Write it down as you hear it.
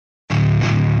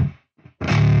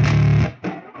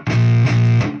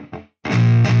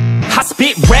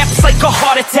Spit raps like a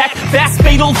heart attack, fast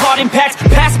fatal heart impact,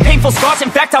 past painful scars. In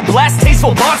fact, I blast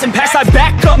tasteful bars and packs. I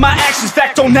back up my actions,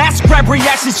 fact don't ask, grab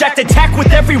reactions, jacked attack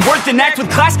with every word, then act with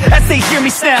class as they hear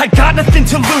me snap. I got nothing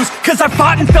to lose, cause I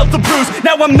fought and felt the bruise.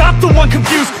 Now I'm not the one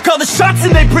confused, call the shots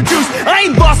and they produce. I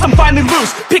ain't lost, I'm finally loose,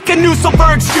 pick a new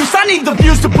silver excuse. I need the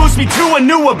views to boost me to a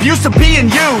new abuse of being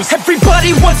used.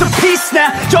 Everybody wants a piece now,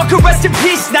 y'all can rest in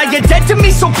peace now. You're dead to me,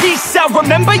 so peace out.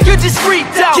 Remember, you're just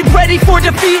freaked out. Get ready for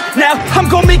defeat now, I'm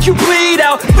gonna make you bleed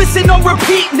out. Listen on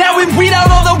repeat now and weed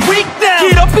out all the weak now.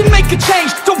 Get up and make a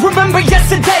change, don't remember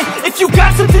yesterday. If you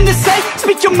got something to say,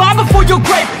 speak your mind before your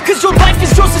grave, cause your life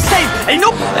is yours to save. Ain't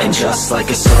no. And just like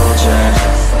a soldier,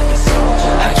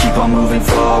 I keep on moving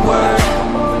forward,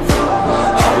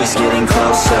 always getting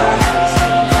closer.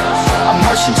 I'm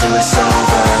marching till it's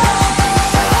over.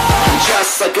 And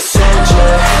just like a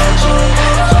soldier,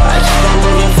 I keep on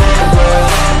moving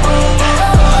forward,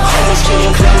 always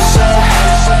getting closer.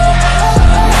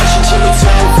 I'm marching till it's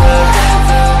over.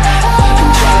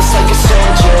 And just like a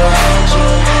soldier,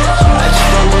 I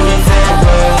keep on moving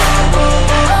forward,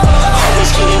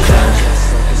 always getting closer.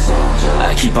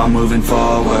 I keep on moving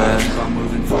forward,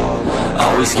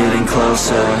 always getting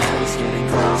closer.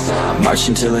 I'm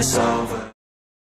marching till it's over.